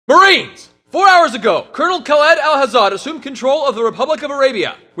Marines! 4 hours ago, Colonel Khaled al-Hazad assumed control of the Republic of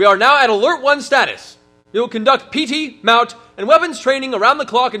Arabia. We are now at Alert 1 status. We will conduct PT, mount, and weapons training around the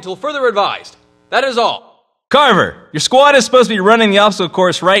clock until further advised. That is all. Carver, your squad is supposed to be running the obstacle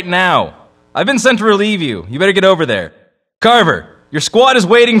course right now. I've been sent to relieve you. You better get over there. Carver, your squad is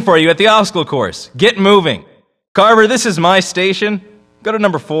waiting for you at the obstacle course. Get moving. Carver, this is my station. Go to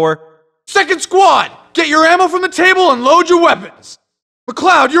number 4. Second squad, get your ammo from the table and load your weapons.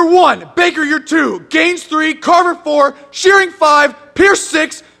 McLeod, you're 1. Baker, you're 2. Gaines 3. Carver 4. Shearing 5. Pierce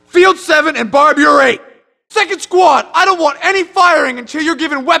 6. Field 7. And Barb, you're 8. Second squad, I don't want any firing until you're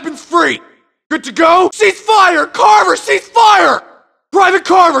given weapons free. Good to go? Cease fire! Carver, cease fire! Private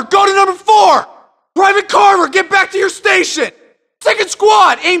Carver, go to number 4! Private Carver, get back to your station! Second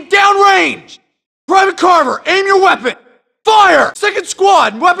squad, aim downrange! Private Carver, aim your weapon! Fire! Second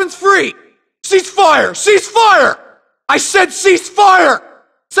squad, weapons free! Cease fire! Cease fire! I said cease fire!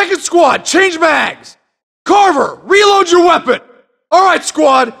 Second squad, change mags! Carver, reload your weapon! Alright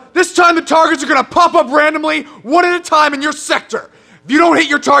squad, this time the targets are gonna pop up randomly, one at a time in your sector. If you don't hit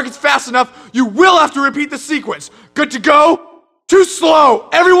your targets fast enough, you will have to repeat the sequence. Good to go? Too slow!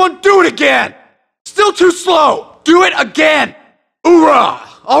 Everyone do it again! Still too slow! Do it again! Hoorah!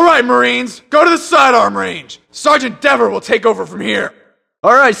 Alright Marines, go to the sidearm range. Sergeant Dever will take over from here.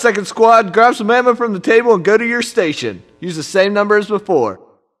 Alright, second squad, grab some ammo from the table and go to your station. Use the same number as before.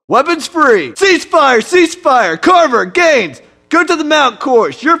 Weapons free! Cease fire! Cease fire! Carver, Gaines, go to the mount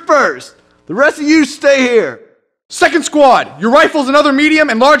course. You're first. The rest of you stay here. Second squad, your rifles and other medium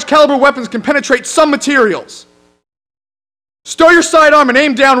and large caliber weapons can penetrate some materials. Stow your sidearm and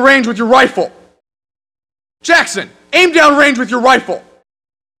aim down range with your rifle. Jackson, aim down range with your rifle.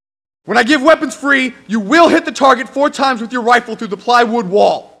 When I give weapons free, you will hit the target 4 times with your rifle through the plywood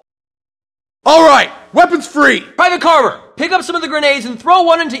wall. Alright, weapons free. Private Carver, pick up some of the grenades and throw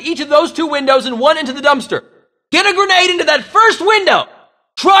one into each of those 2 windows and one into the dumpster. Get a grenade into that first window.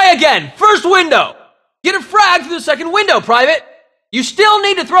 Try again, first window. Get a frag through the second window, Private. You still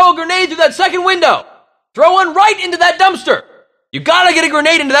need to throw a grenade through that second window. Throw one right into that dumpster. You gotta get a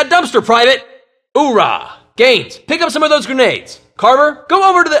grenade into that dumpster, Private. Hoorah. Gaines, pick up some of those grenades. Carver, go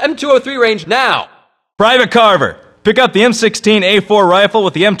over to the M203 range now. Private Carver, pick up the M16A4 rifle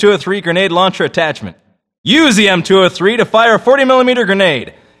with the M203 grenade launcher attachment. Use the M203 to fire a 40mm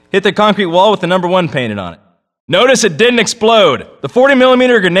grenade. Hit the concrete wall with the number 1 painted on it. Notice it didn't explode. The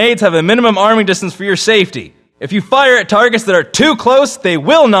 40mm grenades have a minimum arming distance for your safety. If you fire at targets that are too close, they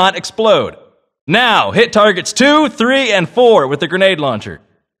will not explode. Now, hit targets 2, 3, and 4 with the grenade launcher.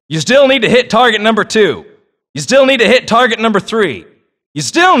 You still need to hit target number 2. You still need to hit target number 3. You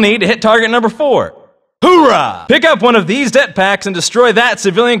still need to hit target number 4. Hoorah! Pick up one of these det packs and destroy that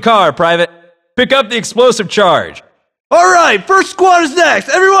civilian car, Private. Pick up the explosive charge. Alright, first squad is next.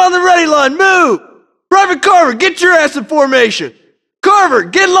 Everyone on the ready line, move! Private Carver, get your ass in formation. Carver,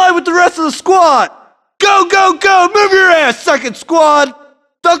 get in line with the rest of the squad. Go, go, go! Move your ass, second squad!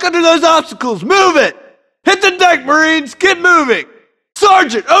 Duck under those obstacles, move it! Hit the deck, Marines, get moving!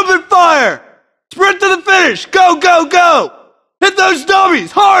 Sergeant, open fire! Sprint to the finish, go, go, go! Hit those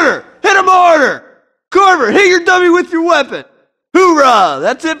dummies, harder! Hit them harder! Carver, hit your dummy with your weapon! Hoorah!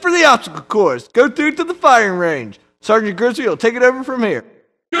 That's it for the obstacle course. Go through to the firing range. Sergeant Grizzly will take it over from here.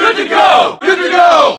 Good to go! Good to go!